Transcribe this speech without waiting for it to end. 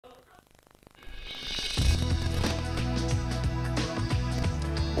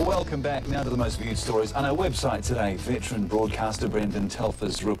Welcome back now to the most viewed stories on our website today. Veteran broadcaster Brendan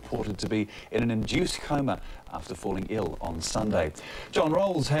Telford reported to be in an induced coma after falling ill on Sunday. John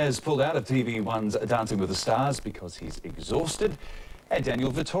Rolls has pulled out of TV1's Dancing with the Stars because he's exhausted. And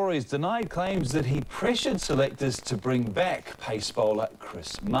Daniel Vettori has denied claims that he pressured selectors to bring back pace bowler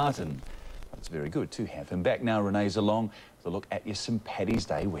Chris Martin. It's very good to have him back now. Renee's along with a look at your St Paddy's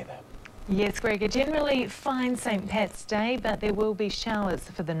Day weather. Yes, Greg, a generally fine St Pat's Day, but there will be showers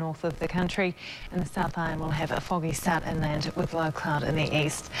for the north of the country, and the South Island will have a foggy start inland with low cloud in the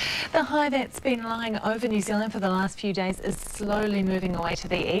east. The high that's been lying over New Zealand for the last few days is slowly moving away to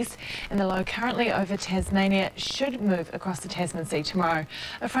the east, and the low currently over Tasmania should move across the Tasman Sea tomorrow.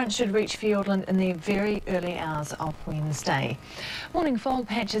 A front should reach Fiordland in the very early hours of Wednesday. Morning fog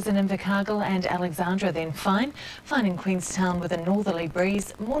patches in Invercargill and Alexandra, then fine in Queenstown with a northerly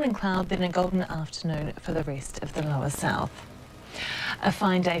breeze, morning cloud, then a golden afternoon for the rest of the lower south. A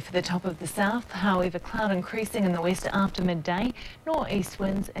fine day for the top of the south, however cloud increasing in the west after midday, northeast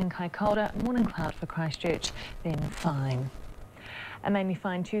winds in Kaikoura, morning cloud for Christchurch, then fine. A mainly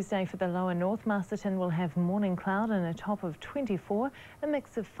fine Tuesday for the lower north. Masterton will have morning cloud and a top of 24, a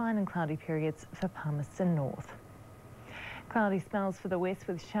mix of fine and cloudy periods for Palmerston North. Cloudy spells for the west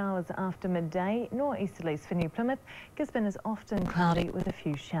with showers after midday, nor'easterlies for New Plymouth. Gisborne is often cloudy with a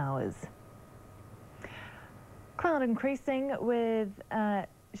few showers. Cloud increasing with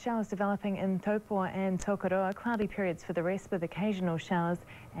showers developing in Taupo and Tokoroa. Cloudy periods for the rest with occasional showers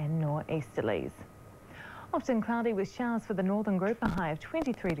and nor'easterlies. Often cloudy with showers for the northern group, a high of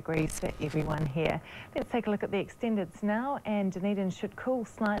 23 degrees for everyone here. Let's take a look at the extendeds now, and Dunedin should cool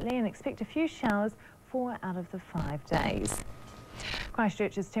slightly and expect a few showers 4 out of the 5 days.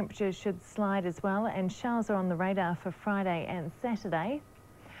 Christchurch's temperatures should slide as well, and showers are on the radar for Friday and Saturday.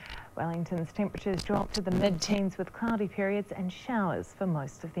 Wellington's temperatures drop to the mid-teens with cloudy periods and showers for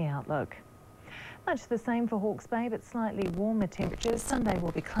most of the outlook. Much the same for Hawke's Bay, but slightly warmer temperatures. Sunday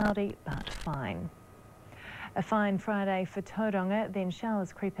will be cloudy but fine. A fine Friday for Tauranga, then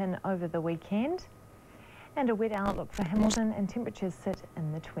showers creep in over the weekend. And a wet outlook for Hamilton, and temperatures sit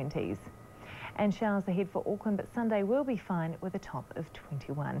in the 20s. And showers ahead for Auckland, but Sunday will be fine with a top of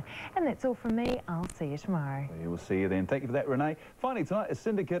 21. And that's all from me. I'll see you tomorrow. We will see you then. Thank you for that, Renee. Finally tonight, a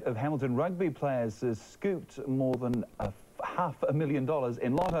syndicate of Hamilton rugby players has scooped more than $500,000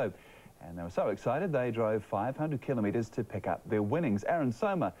 in lotto. And they were so excited they drove 500 kilometres to pick up their winnings. Aaron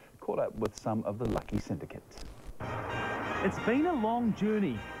Soma caught up with some of the lucky syndicates. It's been a long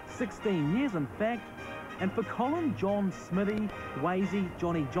journey, 16 years in fact. And for Colin, John, Smithy, Wazy,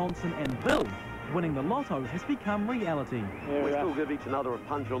 Johnny Johnson and Bill, winning the lotto has become reality. Yeah, we still give each another a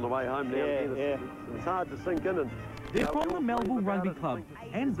punch on the way home now. It's hard to sink in. They're from the Melville Rugby Club,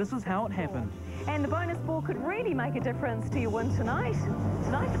 and this is how it happened. And the bonus ball could really make a difference to your win tonight.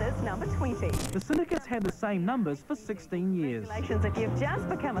 Tonight it is number 20. The syndicates had the same numbers for 16 years. Congratulations, if you've just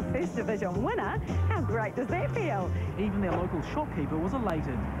become a First Division winner, how great does that feel? Even their local shopkeeper was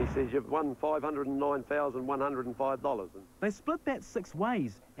elated. He says you've won $509,105. They split that 6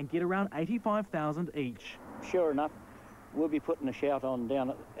 ways and get around $85,000 each. Sure enough, we'll be putting a shout on down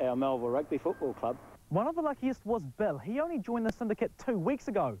at our Melville Rugby Football Club. One of the luckiest was Bill. He only joined the syndicate 2 weeks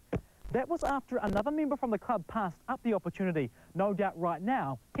ago. That was after another member from the club passed up the opportunity. No doubt right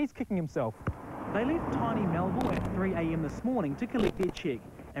now, he's kicking himself. They left tiny Melville at 3 a.m. this morning to collect their cheque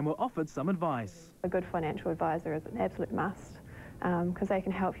and were offered some advice. A good financial advisor is an absolute must because they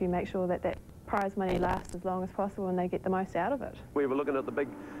can help you make sure that that prize money lasts as long as possible and they get the most out of it. We were looking at the big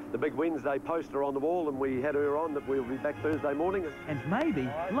Wednesday poster on the wall, and we had her on that we'll be back Thursday morning. And maybe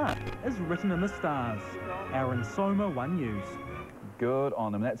luck is written in the stars. Aaron Soma, One News. Good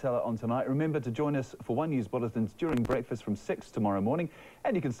on them. That's our on tonight. Remember to join us for One News bulletins during breakfast from 6 tomorrow morning,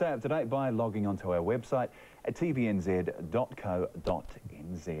 and you can stay up to date by logging onto our website at tvnz.co.nz.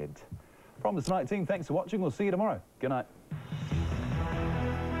 From the Tonight team, thanks for watching. We'll see you tomorrow. Good night.